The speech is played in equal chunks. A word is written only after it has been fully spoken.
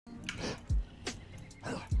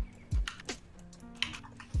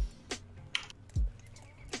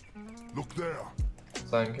Look there.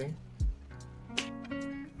 SingSing.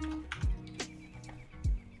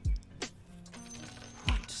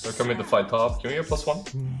 They're coming to fight top. Can we get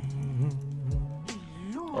 +1?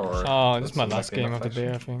 Or oh, this is my last game of the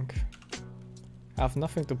day, I think. I have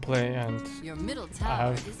nothing to play, and I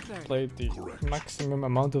have played the maximum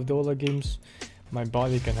amount of Dollar games my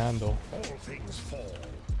body can handle. All things fall.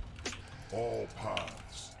 All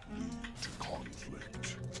paths lead to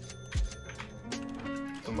conflict.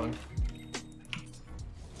 the monk.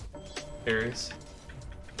 Aries.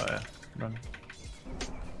 Oh yeah, run.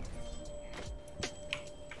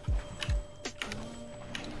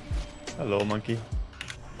 Hello, monkey.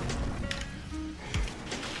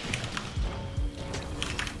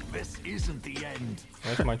 This isn't the end.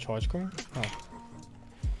 Where's my charge going?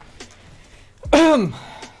 Oh.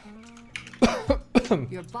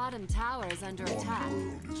 Your bottom tower is under attack.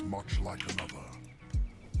 One world is much like another.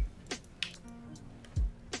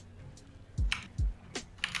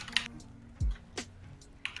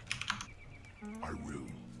 I will.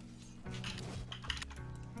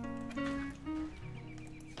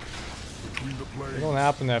 Between the You planes, don't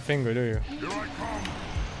happen that finger, do you? here I come.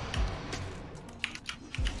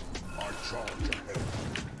 I charge ahead.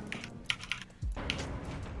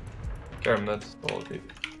 Carry mid. All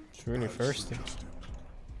deep. It's really thirsty.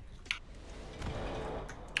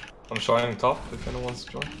 I'm showing top if anyone wants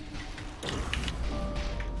to join.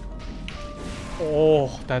 Oh,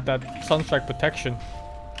 that sunstrike protection.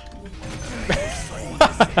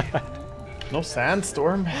 No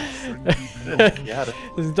sandstorm. Yeah.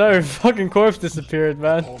 His entire fucking corpse disappeared,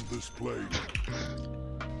 man. On this plane.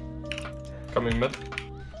 Coming mid.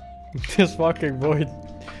 This fucking void.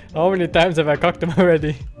 How many times have I cocked him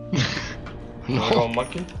already? No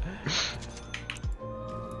monkey.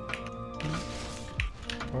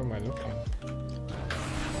 Where am I looking?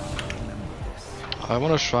 I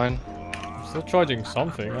want a shrine. I'm still charging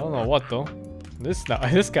something. I don't know what though. This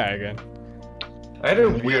guy again. I had a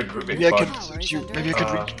weird Rubik. Maybe I bug. could reach you. Maybe I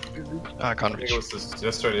could reach. I can't I think reach. it was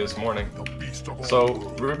yesterday, this morning. The beast of all So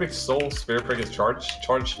worlds. Rubik's Soul Spirit Break is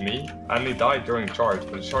charged me, and he died during charge,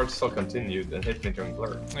 but the charge still continued and hit me during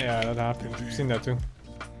blur. Yeah, that happened. I've seen that too.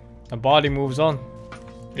 The body moves on.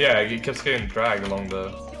 Yeah, he kept getting dragged along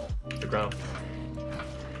the ground.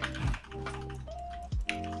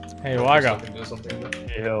 Hey Waga, So I can do something with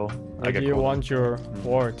it. Yo, where do you cold. want your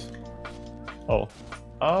ward? Oh.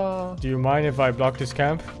 Do you mind if I block this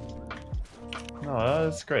camp? No,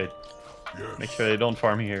 that's great. Yes. Make sure they don't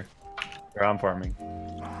farm here. Where I'm farming.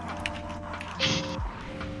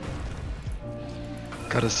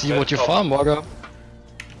 Gotta see what you farm, Waga.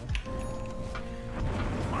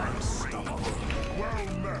 Well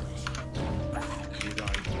met.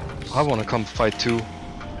 I wanna come fight too.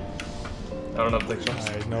 I don't have big shots.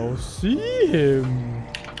 I know. See him.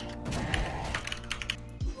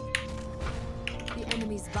 The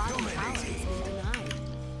enemy's bottom tower has been denied.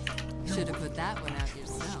 Should have put that one out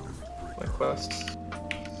yourself. My quests.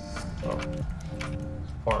 Oh.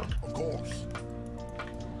 Farm. Of course.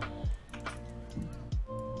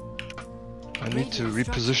 I need to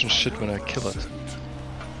reposition shit when I kill it.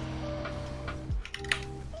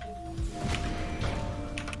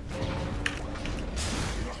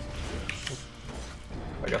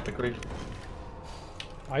 I got the creep.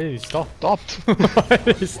 Why did he stop? Stopped. Why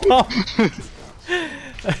did he stop?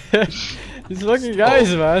 These fucking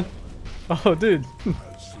guys, man. Oh, dude.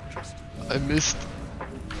 I missed.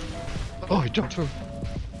 Oh, he jumped through.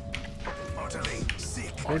 Utterly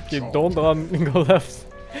sick. Okay, don't run. Go left.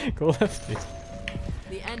 Go left, please.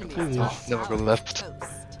 The enemy's Jesus. top Never go tower left. is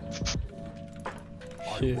toast.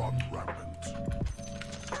 I Shit. run rampant.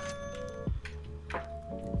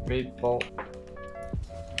 Meatball.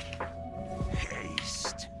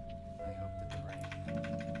 Haste.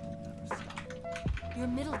 Your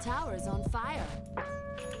middle tower is on fire.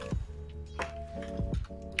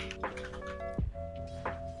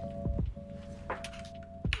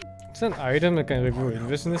 Is that an item that can review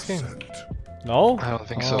invis in this game? Sent. No? I don't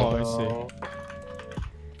think Oh, so. I see.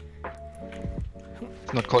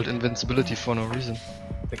 It's not called invincibility for no reason.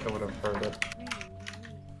 I think I would have heard it.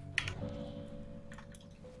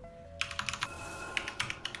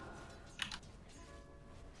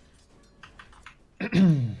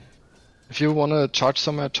 If you wanna charge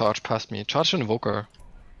somewhere, charge past me. Charge an invoker.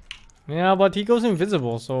 Yeah, but he goes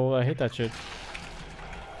invisible, so I hate that shit.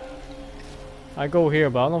 I go here,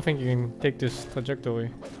 but I don't think you can take this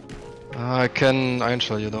trajectory. I can Iron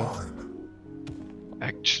Shell you though.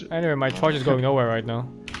 Actually, Anyway, my charge is going nowhere right now.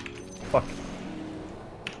 Fuck.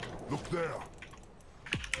 Look there.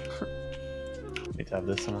 Need to have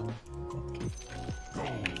this on.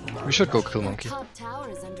 Gold We should go kill Your monkey. top tower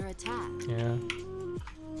is under attack. Yeah.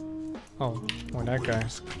 Oh, or that guy.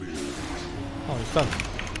 Oh, he's done.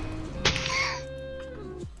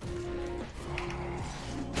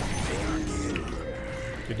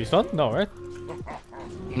 Did he stun? No, right?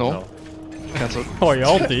 No. Cancelled. Oh, he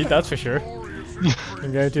ulti, that's for sure.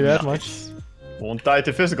 Can guarantee that much. Won't die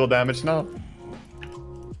to physical damage now.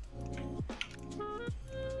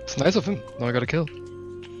 It's nice of him. Now I got a kill.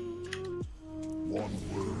 One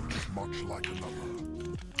word is much like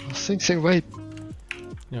another. Oh, SingSing, wait.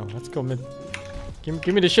 Yo, let's go mid. Give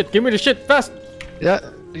me the shit, give me the shit, fast! Yeah,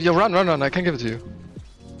 you run. I can't give it to you.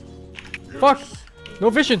 Fuck! No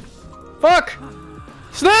vision! Fuck!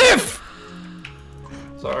 Sniff!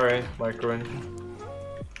 Sorry, microing.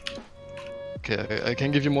 Okay, I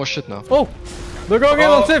can give you more shit now. Oh! They're going in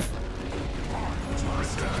on Oh. Sif!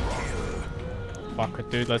 Fuck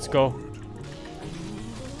it, dude, let's go.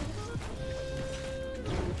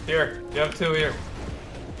 Here, you have two here.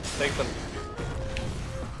 Take them.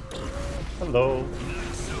 Hello.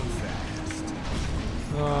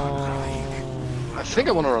 No. I think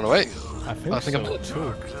I want to run away. I think, I think I'm so dead.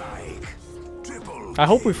 too. I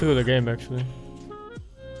hope we feel the game actually.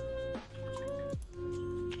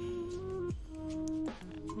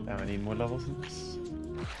 Damn, I need more levels in this.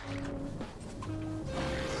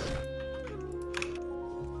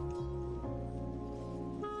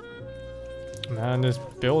 Man, this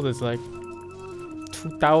build is like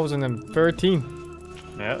 2013.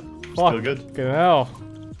 Yeah, Fuck, still good. Get hell.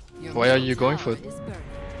 Your Why are middle you going for tower it? is burning.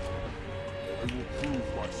 I will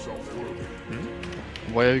prove myself worthy.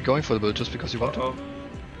 Why are you going for the build? Just because you want to? Oh,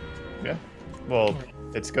 Yeah. Well,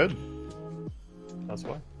 it's good. That's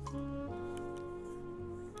why.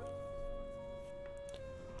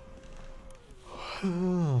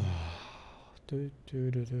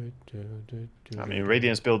 I mean,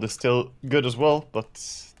 Radiance build is still good as well, but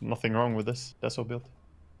nothing wrong with this Deso build.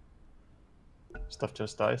 Stuff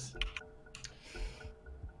just dies.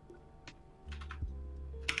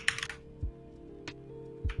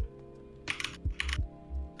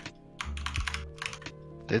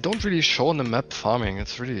 They don't really show on the map farming.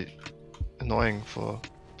 It's really annoying for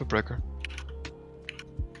the breaker.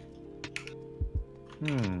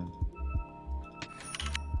 Hmm.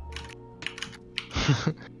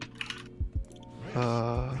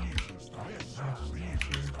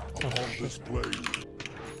 Upon this plane.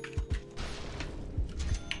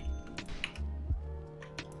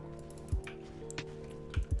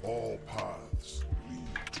 All paths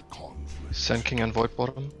lead to conflict. SingSing and Void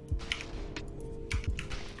bottom.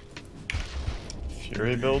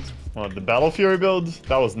 Fury build? Well, the Battle Fury build?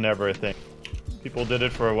 That was never a thing. People did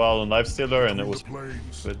it for a while on Lifestealer and it was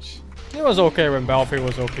Planes. which It was okay when Battlefield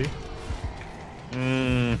was OP.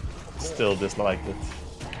 still disliked it.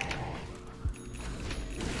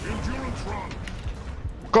 Endurance run.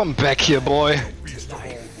 Come back here, boy. Beast of all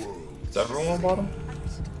worlds. is everyone on bottom?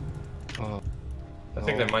 I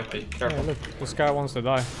think no. they might be. Yeah, Careful. look, this guy wants to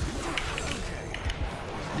die.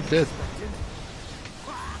 He did.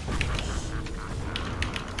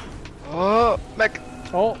 Oh, mech.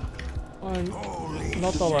 Oh, I'm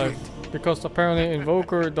not alive. Because apparently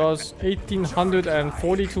Invoker does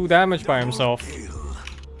 1842 damage by himself.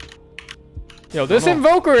 Yo, this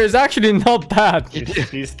Invoker is actually not bad.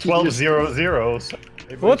 He's 12-0-0. So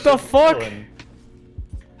What the fuck? killing.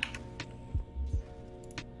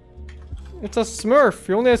 It's a Smurf.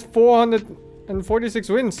 He only has 446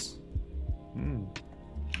 wins.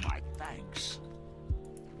 My thanks.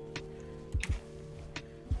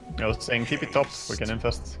 I was saying keep it top. We can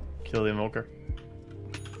infest. Kill the Invoker.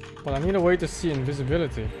 But I need a way to see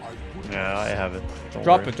invisibility. Yeah, I have it. Don't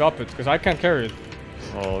Drop worry. it, drop it, because I can't carry it.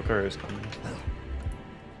 Oh, courier's coming.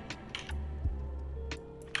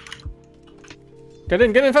 Get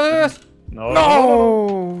in fast! No!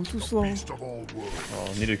 No! Too slow. Beast of all worlds.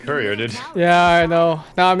 Oh, need a courier, dude. Yeah, I know.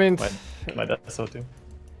 No, I mean... My dad so too.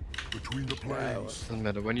 Between the planes. Doesn't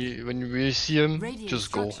matter. When you see him, Radiant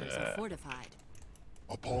just go. structures are fortified.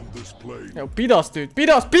 Upon this plane. Yo, beat us, dude. Beat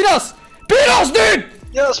us! Beat us! Beat us, dude!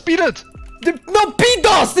 Yeah, speed it. No, beat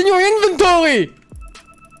us in your inventory!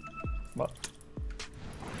 What?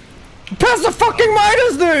 Pass the fucking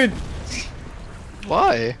Midas, dude!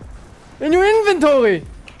 Why? In your inventory!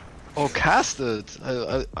 Oh, cast it.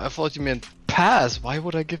 I thought you meant pass. Why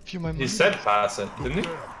would I give you my money? He said pass it, didn't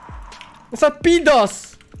he? I said beat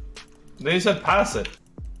us! Then he said pass it.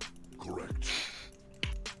 Correct.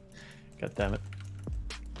 God damn it.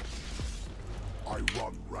 I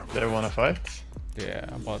run rapid. They wanna fight? Yeah,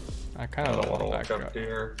 but I I kind of don't don't want to want walk that up guy.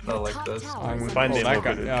 here. Not like this. I'm Find him, that okay,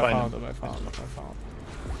 guy. dude, Yeah, I find found him. him, I found him.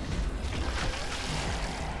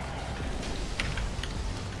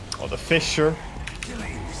 Oh, the Fisher.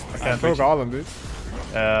 I broke all of them, dude.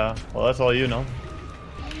 Yeah, well, that's all you know.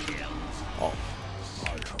 Oh.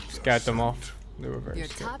 Scared them off. They were very Your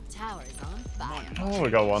scared. top tower is on fire. Oh, we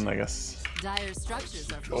got one, I guess. Dire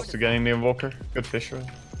structures are Close to fortified. getting the Invoker. Good Fisher.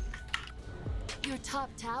 Your top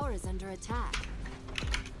tower is under attack.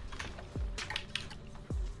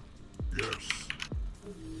 Yes.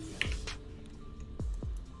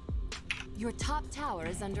 Your top tower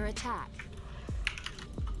is under attack.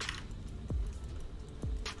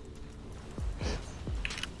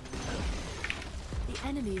 The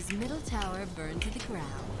enemy's middle tower burned to the ground.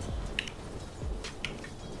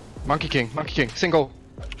 Monkey King, single.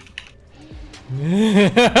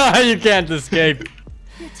 You can't escape.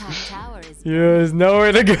 Your top tower is There's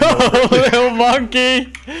nowhere to go, little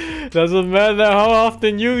monkey. Doesn't matter how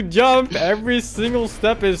often you jump, every single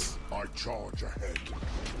step is. I charge ahead.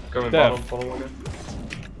 Coming Death. bottom, follow again.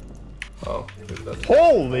 Oh, he's dead.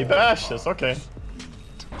 Holy bashes, okay.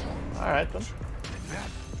 Alright then.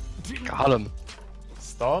 Got him.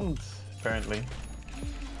 Stunned, apparently.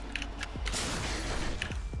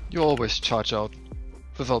 You always charge out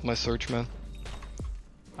without my search, man.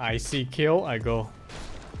 I see kill, I go.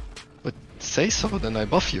 But say so, then I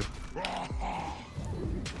buff you.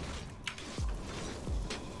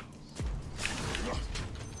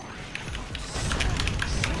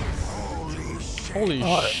 Holy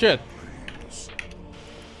shit.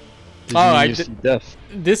 Did Oh, you I use did- death?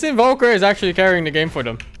 This Invoker is actually carrying the game for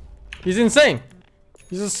them. He's insane.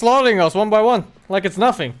 He's just slaughtering us one by one, like it's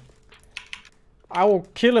nothing. I will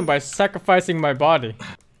kill him by sacrificing my body.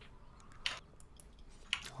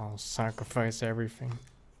 I'll sacrifice everything.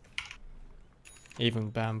 Even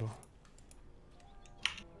bamboo.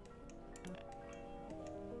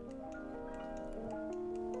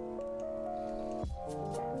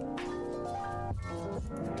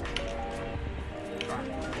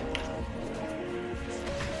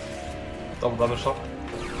 Double damage shot.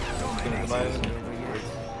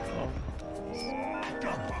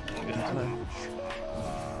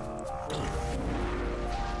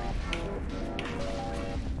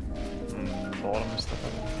 Bottom and stuff.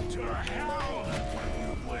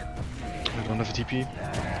 I don't have a TP.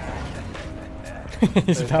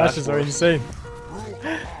 His dashes are insane.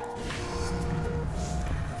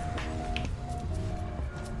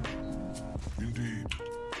 Indeed.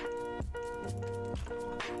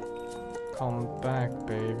 Come back,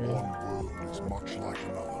 baby. One world is much like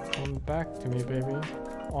another. Come back to me, baby.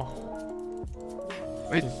 Oh,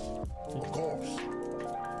 Wait, Of course.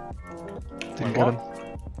 didn't get him.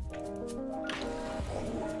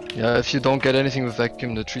 Yeah, if you don't get anything with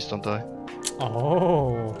vacuum, the trees don't die.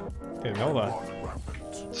 oh, didn't know that. Run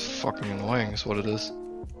rampant. It's fucking annoying, is what it is.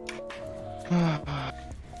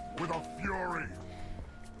 With a fury.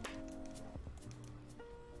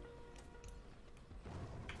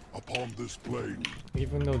 Upon this plane,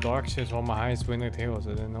 Even though Darkseid is one of my highest winning heroes,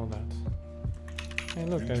 I didn't know that. Hey,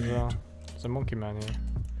 look, there's a monkey man here.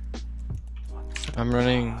 I'm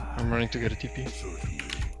running to get a TP.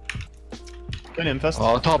 Can you infest?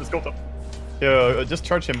 Oh, top. Let's go top. Yeah, just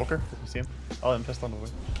charge him, Walker, if you see him. I'll infest on the way.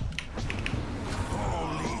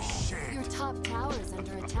 Your top tower is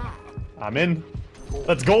under attack. I'm in.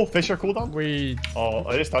 Let's go, Fisher cooldown. We Oh,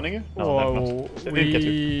 are they stunning you? No, Whoa, they're not. They didn't get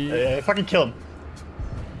you. Fucking kill him.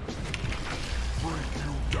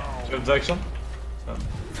 Transaction.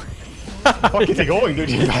 Fuck is he going, dude?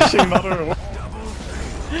 You're bashing another one.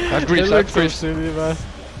 I've It griefs, I've looks so griefs. silly, man.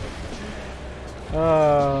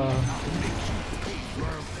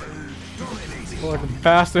 Fucking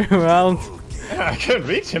passed him around. I couldn't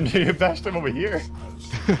reach him, dude. You bashed him over here.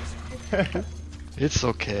 It's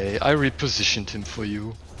okay, I repositioned him for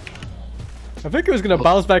you. I think he was gonna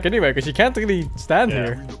bounce back anyway, because you can't really stand Yeah.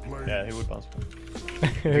 here. Yeah, he would bounce back. It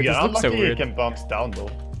If you get just looks so unlucky, he weird. can bounce down though.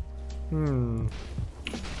 Hmm.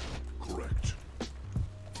 correct.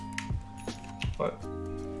 What?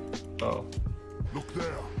 Oh. Look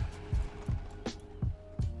there.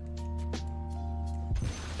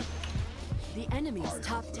 The enemy's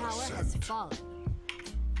top tower has fallen.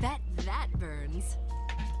 Bet that burns.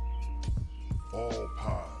 All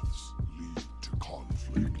paths lead to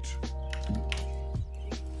conflict.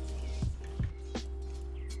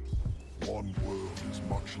 One world is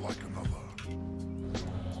much like another.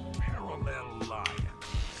 Parallel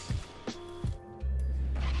lines.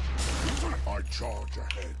 I charge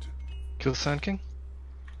ahead. Kill Sand King?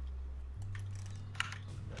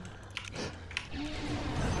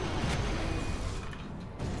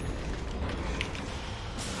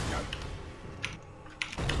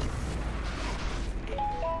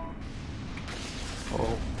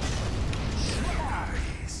 Oh.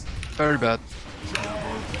 Very bad.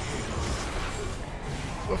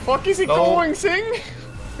 The fuck is he going, Sing?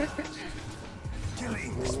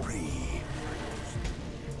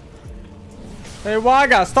 Hey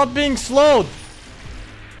Waga, stop being slowed!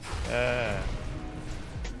 Yeah.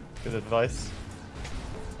 Good advice.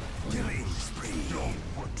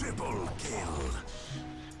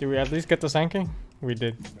 Did we at least get the Sanking? We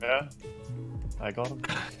did. Yeah. I got him.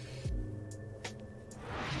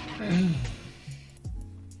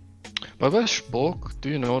 By the way, Spork, do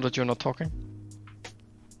you know that you're not talking?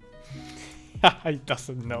 He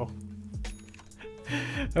doesn't know.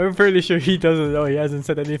 I'm pretty sure he doesn't know. He hasn't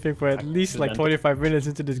said anything for at least like 25 minutes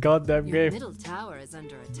into this goddamn Your game. middle tower is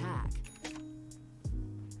under attack.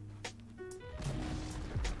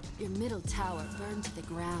 Your middle tower burned to the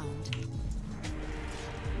ground.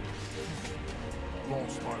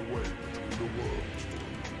 Lost my way between the worlds.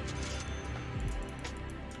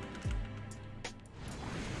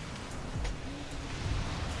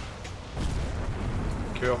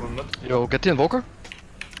 Queue up a minute. Yo, get the Invoker.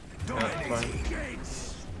 Yeah, fine.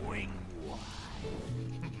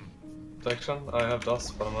 Protection, I have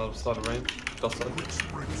dust, but I'm out of start of range. Dust in.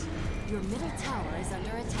 Your middle tower is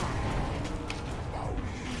under attack.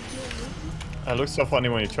 It looks so funny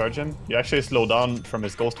when you charge him. You actually slow down from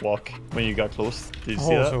his ghost walk when you got close. Did you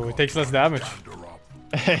see that? So it takes less damage.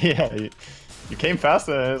 Yeah, you came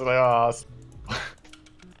faster and it's like, ah.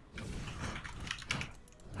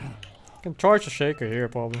 Can charge a shaker here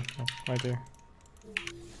probably. Oh, right there.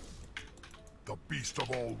 The beast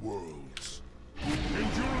of all worlds.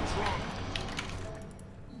 Endurance run.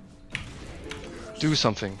 Do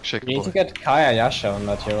something, Shaker You need to boy. get Kaya Yasha on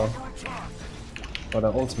that hero. For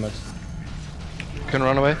the ultimate. Can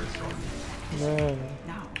run away. Yeah.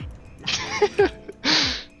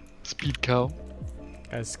 Speed cow.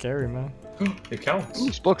 That's scary, man. It counts. Ooh,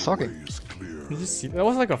 Spork's talking. Is clear. Did you see? That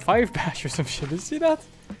was like a 5 bash or some shit. Did you see that?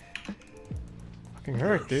 Fucking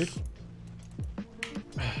hurt, dude.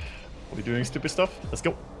 Are we doing stupid stuff? Let's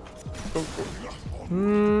go. Go,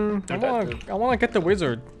 go. I wanna get the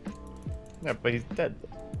wizard. Yeah, but he's dead.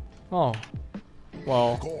 Oh.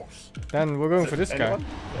 Well, Of course. then we're going for this guy. Anyone?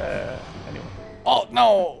 Yeah, anyone. Oh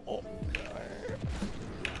no! Oh.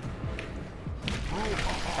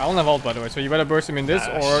 I don't have ult by the way, so you better burst him in this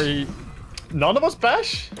Bash. or he... None of us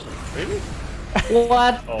bash? Really?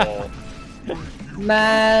 What? Oh.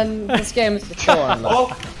 Man, this game is torn.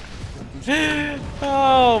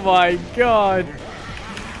 Oh my god!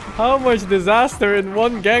 How much disaster in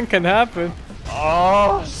one gang can happen?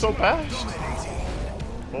 Oh, so bashed.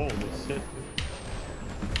 Holy shit.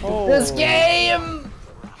 Oh. This game!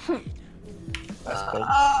 That's cold.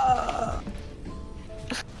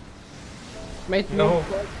 Made No. no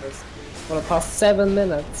progress for the past 7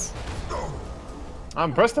 minutes. I'm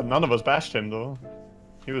impressed that none of us bashed him though.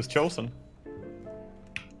 He was chosen.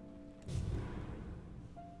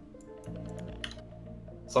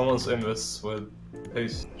 Someone's in this with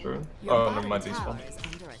haste, true. Your Oh, bottom never mind, these tower one. is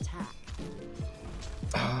under attack.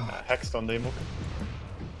 Hexed on the Invoker.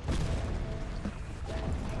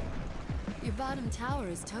 Your bottom tower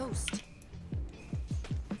is toast.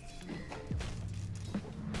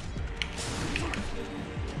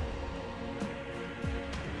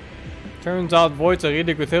 Turns out Void's a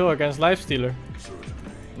really good hero against Lifestealer.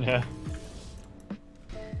 Yeah.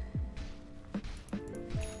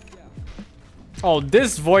 Oh,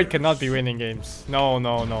 this Void cannot be winning games. No,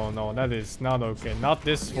 no, no, no. That is not okay. Not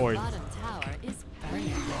this Your Void. bottom tower is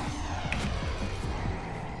burning.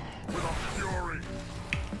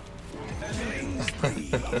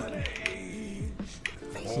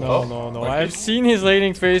 No, no, no. I've seen his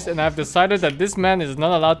laning phase and I've decided that this man is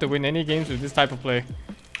not allowed to win any games with this type of play.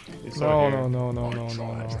 He's No, over no, here. no, no, no,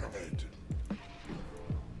 no, no. Ahead.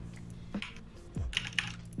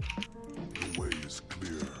 The way is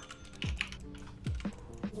clear.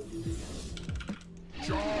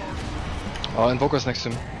 Oh, Invoker's next to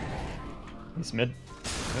him. He's mid.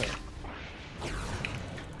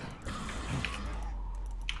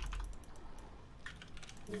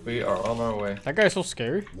 We are on our way. That guy is so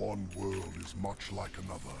scary. One world is much like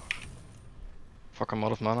another. Fuck, I'm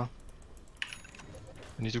out of mana.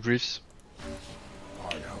 I need to Greaves.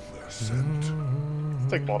 I have their scent.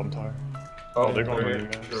 Let's take bottom tower. Oh, they're going we're in,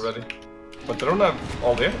 guys. You're ready. But they don't have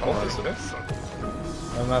all the ultis, do they?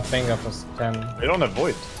 I'm not finger for 10. They don't have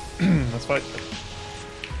void. Let's fight.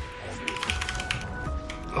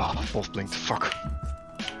 Oh, both blinked. Fuck.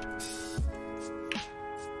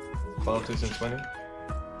 Qualities in 20.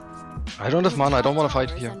 I don't have mana. I don't want to fight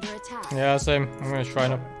Tower is here. under attack. Yeah, same. I'm gonna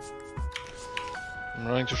shrine up. I'm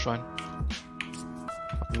running to shrine.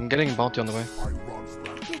 I'm getting bounty on the way. I run from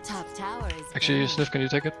Your top tower is Actually, burning. Sniff, can you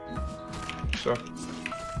take it? Sure.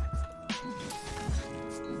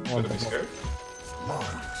 Should I be scared?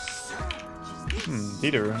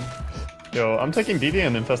 DD. Yo, I'm taking DD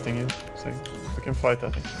and infesting you. So we can fight, I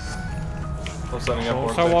think. I'm setting up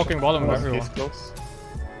more. Start walking bottom, everyone. He's close.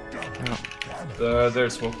 They're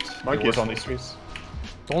smoked. Monkey is on these trees.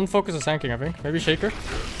 Don't focus on sanking, I think. Maybe Shaker.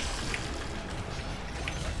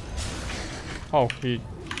 Oh, he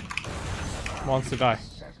wants to die.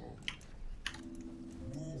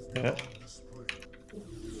 Yeah.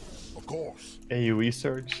 Of course. AoE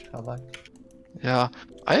surge, I like. Yeah,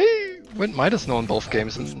 I went Midas now in both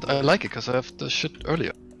games, and I like it because I have the shit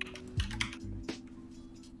earlier.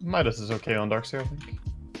 Midas is okay on Darkseer, I think.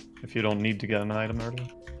 If you don't need to get an item early.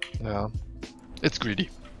 Yeah, it's greedy.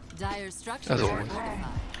 Dire structures As are always. fortified.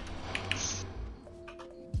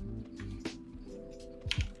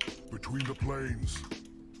 Between the plains.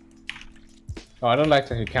 Oh, I don't like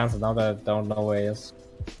to hit cancel now that I don't know where he is.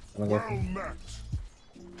 I'm gonna go Well for met.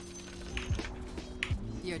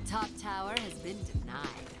 Your top tower has been denied.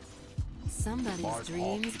 Somebody's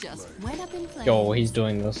dreams just went up in flames. Yo, he's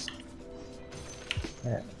doing this.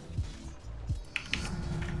 Yeah.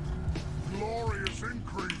 Glorious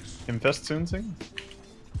increase. Infest SingSing?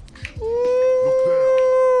 Look there.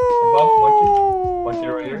 Above, monkey. Monkey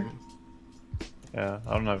right here. Yeah,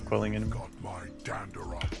 I don't have quelling in him. Got my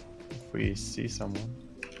dander up. If we see someone.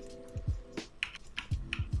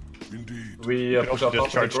 Indeed. We We can push also up just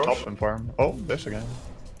top charge and top and farm. Oh, there's a guy.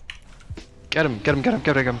 Get him, get him, get him,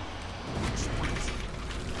 get him.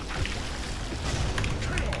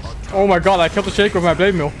 Oh my god, I killed the Shaker with my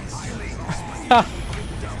blade mill.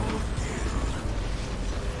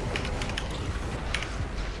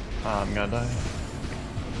 I'm gonna die.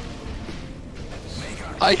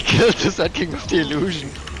 I killed the Sand King with the illusion.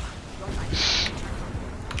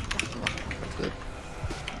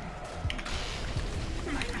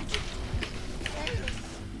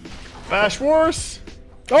 Bash Wars!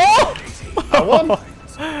 Oh! I won! Oi,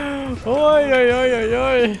 oi, oi, oi,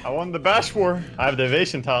 oi. I won the Bash War. I have the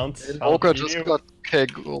evasion talent. Invoker just got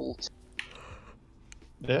keggled.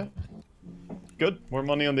 Yeah. Good. More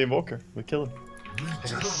money on the Invoker. We kill him.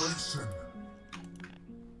 Regeneration.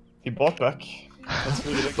 He bought back. That's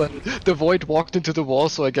really big. But the Void walked into the wall,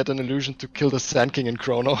 so I get an illusion to kill the Sand King in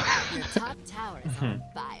Chrono. Your top tower is on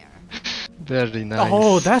fire. Very nice.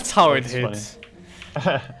 Oh, that's how it That's hit.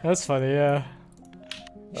 That's funny, yeah.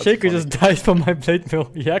 That's Shaker funny. just died from my blade mill.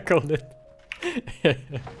 He echoed it.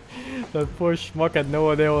 That poor schmuck had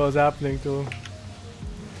no idea what was happening to him.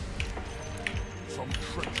 Some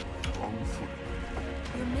treachery on foot.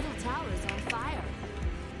 Your middle tower is on fire.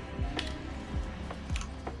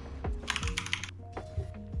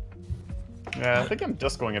 Yeah, I think I'm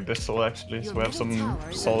just going Abyssal actually, so we have some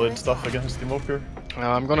solid stuff against the Invoker.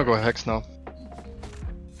 I'm gonna go Hex now.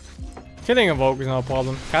 Killing a Vogue is not a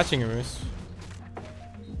problem. Catching him is.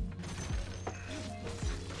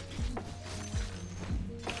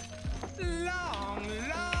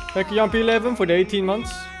 Thank you, Jumpy 11 for the 18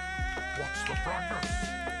 months. What's the fracas?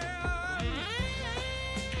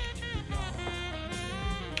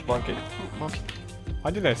 Monkey. How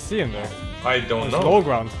did I see him there? I don't It's know. low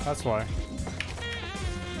ground, that's why.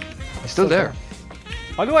 He's still there.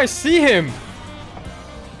 How do I see him?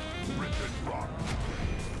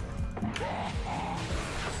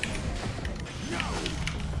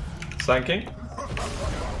 Sand King.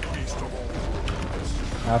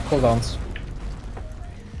 I have cooldowns.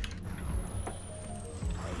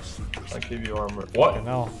 I give you armor. What?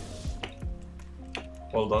 No.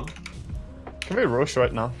 Well done. Can we rush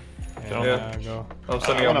right now? Yeah, go. I'm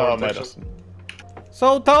sending I out wanna more Midas. protection.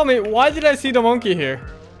 So tell me, why did I see the monkey here?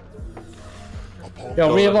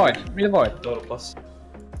 Yo, re-avoid, re-avoid. Dota plus.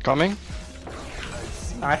 Coming?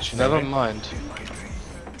 Actually, Never mind.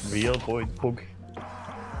 Real Void Pug.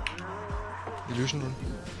 Illusion rune.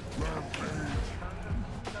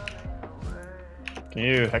 Can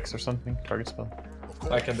you Hex or something? Target spell.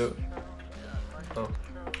 I can do it. Oh.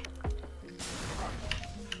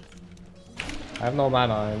 I have no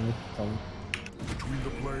mana. I need some Between the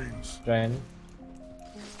plains. drain.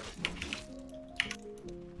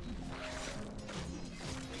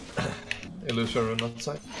 Illusion rune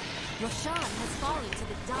outside. Roshan has fallen to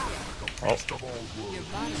the dire. Best of all worlds. Your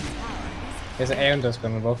bottom tower There's an Aeon Disc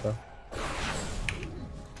on both though.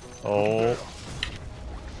 Oh.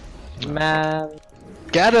 Man,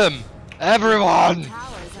 Get him! Everyone! is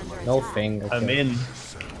under no attack. thing. Okay. I'm in.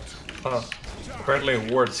 Huh. Apparently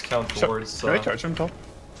wards count towards. Can I charge him top?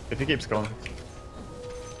 If he keeps going.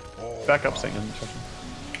 Back up, Sing, and charge him.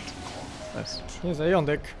 Nice. He has Aeon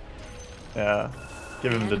Dick. Yeah.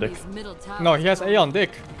 Give him the dick. Enemy's middle tower No, he has Aeon Dick.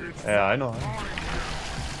 Yeah, I know.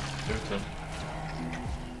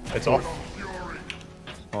 It's off.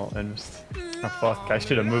 Oh, and just... Oh fuck, I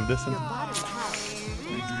should have moved this in. Your bottom tower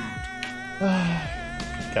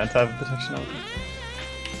Can't have protection out.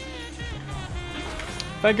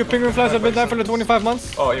 Thank you, Penguin Flash. I've been there for the 25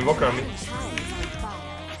 months. Oh, Invoker on me.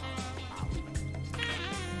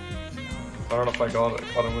 tower is on fire. I don't know if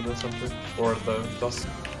I caught him with this something. Or the dust.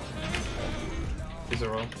 He's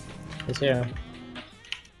around. He's here.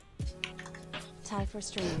 Tie for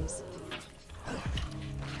strings.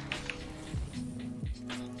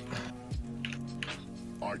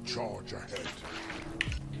 I charge ahead.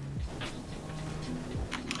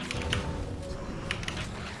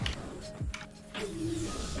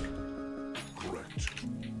 Correct.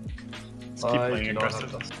 Let's keep playing do not have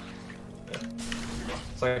aggressive. dust. Yeah.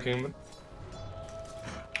 Psychic human.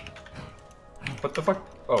 What the fuck?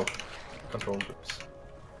 Oh. Control groups.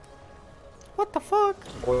 What the fuck?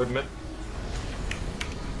 Void mid.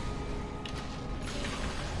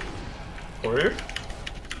 Warrior? You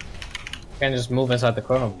can just move inside the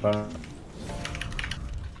corner, bro.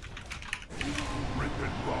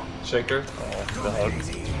 Shaker. Oh, the hug.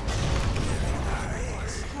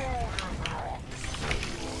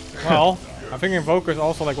 Well, I think Invoker is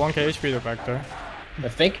also like 1k HP back there. I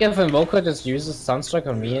think if Invoker just uses Sunstrike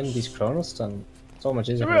on me and these Chronos, then it's so much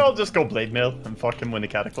easier. Should we all just go Blade Mail and fuck him when the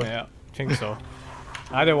Cataclysm? Yeah, I think so.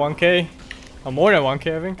 Either 1k or more than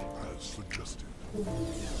 1k, I think. As suggested.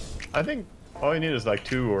 I think all you need is like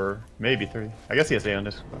 2 or maybe 3. I guess he has A on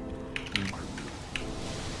this.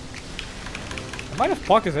 I might have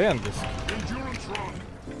Pocket A on this. Endurance run.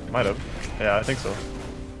 Might have. Yeah, I think so.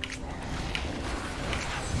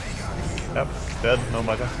 Yep, dead. No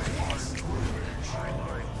matter.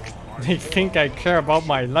 They think I care about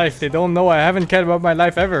my life. They don't know I haven't cared about my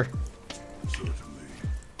life ever. Certainly.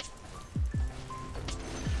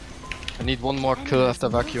 I need one more kill after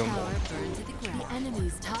vacuum. Tower burned to the ground. The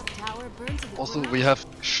enemy's top tower burned to the Also, ground. we have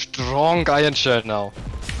strong Iron Shell now.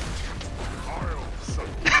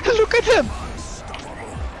 Look at him!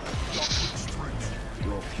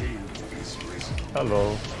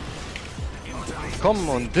 Hello. Come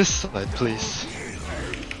on this side, please.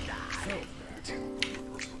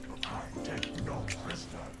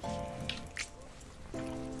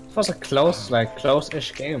 It was a close, like,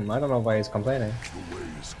 close-ish game. I don't know why he's complaining.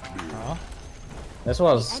 This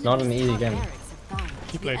was not an easy game.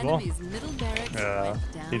 He played well. Yeah,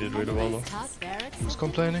 he did really well though. Who's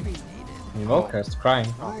complaining? Invoker's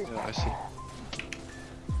crying. Oh, yeah, I see.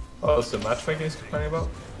 Oh, that's the matchmaking he's complaining about?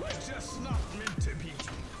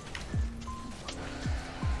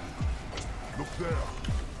 Look there.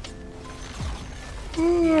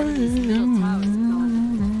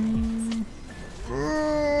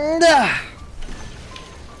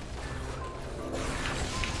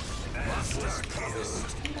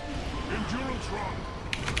 Endurance run.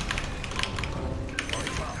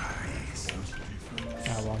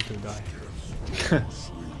 I want to die.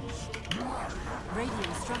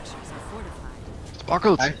 Radiant structures are fortified.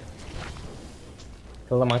 Sparkled!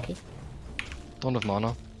 Kill the monkey. Don't have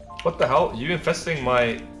mana. What the hell? You infesting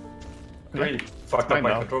my... Really fucked up Fine my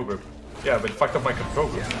now. control group. Yeah, but fucked up my control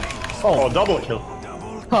group. Oh, double kill.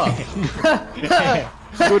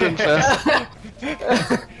 Good and fast.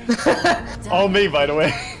 All me, by the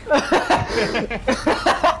way.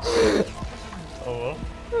 Oh well.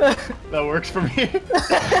 That works for me.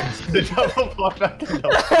 The double block back and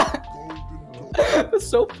double. That's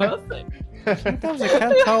so perfect. Sometimes I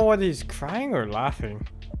can't tell whether he's crying or laughing.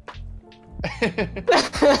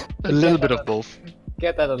 A little bit of both.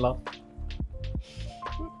 Get that a lot.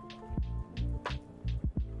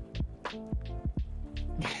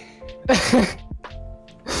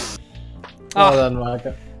 Well done,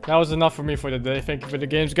 Marco. That was enough for me for the day. Thank you for the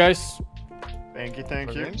games, guys. Thank you,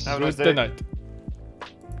 thank you. games. Have a nice Good day. night.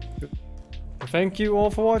 Thank you all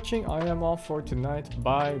for watching. I am off for tonight.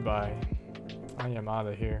 Bye bye. I am out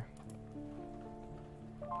of here.